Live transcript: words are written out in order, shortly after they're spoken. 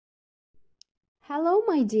Hello,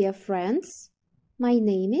 my dear friends. My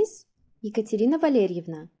name is Ekaterina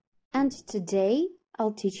Valerievna, and today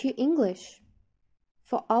I'll teach you English.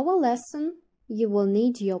 For our lesson, you will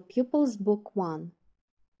need your Pupils Book 1.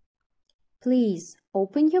 Please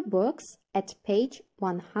open your books at page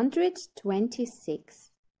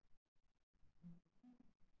 126.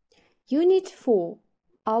 Unit 4.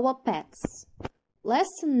 Our Pets.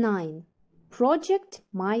 Lesson 9. Project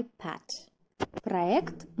My Pet.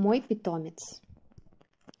 Проект «Мой питомец».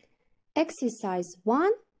 Exercise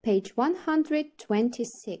 1, page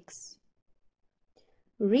 126.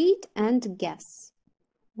 Read and guess.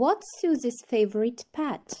 What's Susie's favorite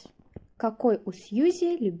pet? Какой у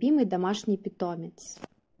Сьюзи любимый домашний питомец?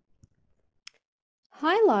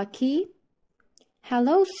 Hi, Lucky.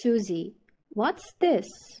 Hello, Susie. What's this?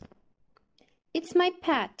 It's my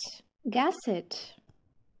pet. Guess it.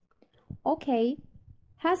 Okay.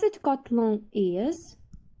 Has it got long ears?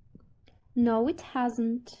 No, it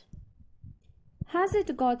hasn't. Has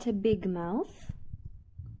it got a big mouth?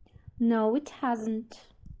 No, it hasn't.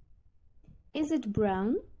 Is it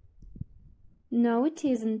brown? No, it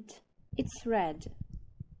isn't. It's red.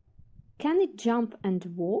 Can it jump and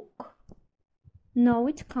walk? No,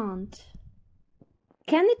 it can't.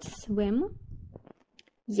 Can it swim?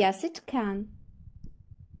 Yes, it can.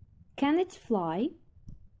 Can it fly?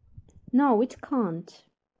 No, it can't.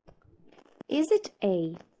 Is it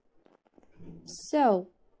A? So,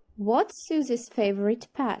 what's Susie's favorite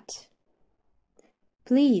pet?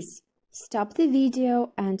 Please stop the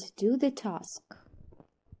video and do the task.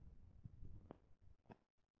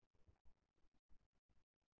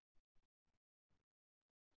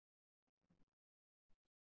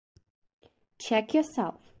 Check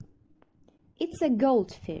yourself. It's a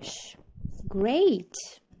goldfish. Great!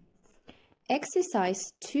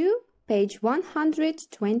 Exercise 2, page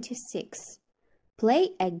 126. Play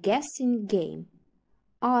a guessing game.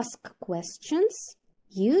 Ask questions.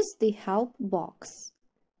 Use the help box.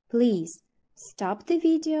 Please stop the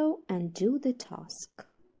video and do the task.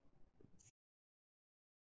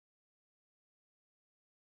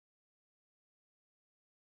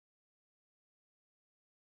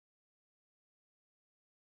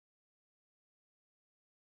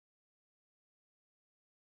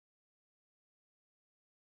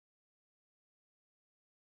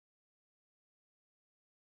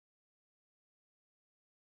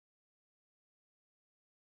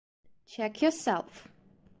 Check yourself.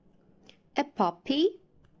 A puppy,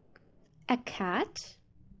 a cat,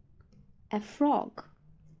 a frog.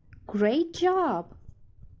 Great job!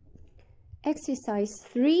 Exercise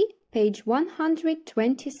 3, page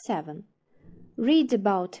 127. Read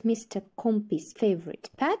about Mr. Compy's favorite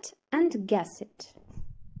pet and guess it.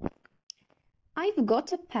 I've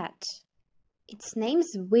got a pet. Its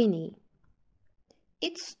name's Winnie.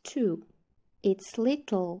 It's 2. It's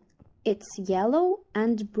little. It's yellow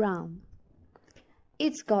and brown.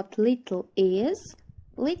 It's got little ears,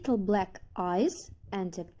 little black eyes,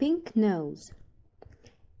 and a pink nose.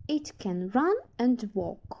 It can run and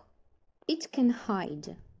walk. It can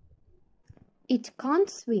hide. It can't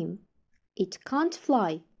swim. It can't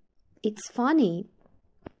fly. It's funny.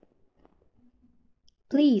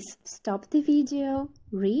 Please stop the video,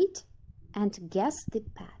 read, and guess the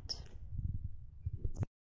pet.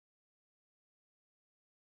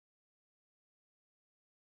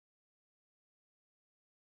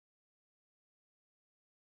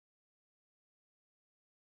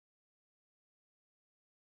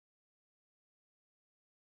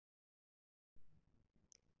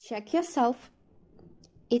 Check yourself.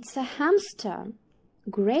 It's a hamster.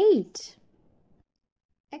 Great!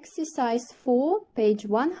 Exercise 4, page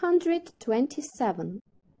 127.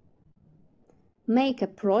 Make a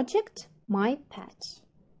project My Pet.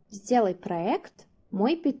 Сделай проект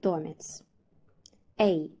 «Мой питомец».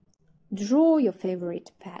 A. Draw your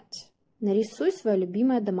favorite pet. Нарисуй свое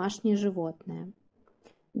любимое домашнее животное.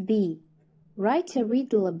 B. Write a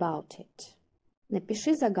riddle about it.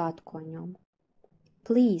 Напиши загадку о нем.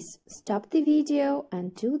 Please stop the video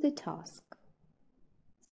and do the task.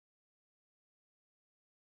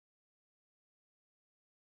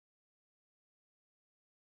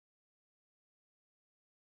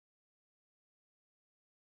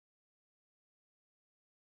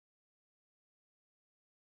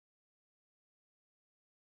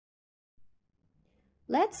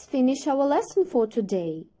 Let's finish our lesson for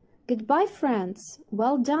today. Goodbye, friends.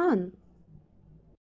 Well done.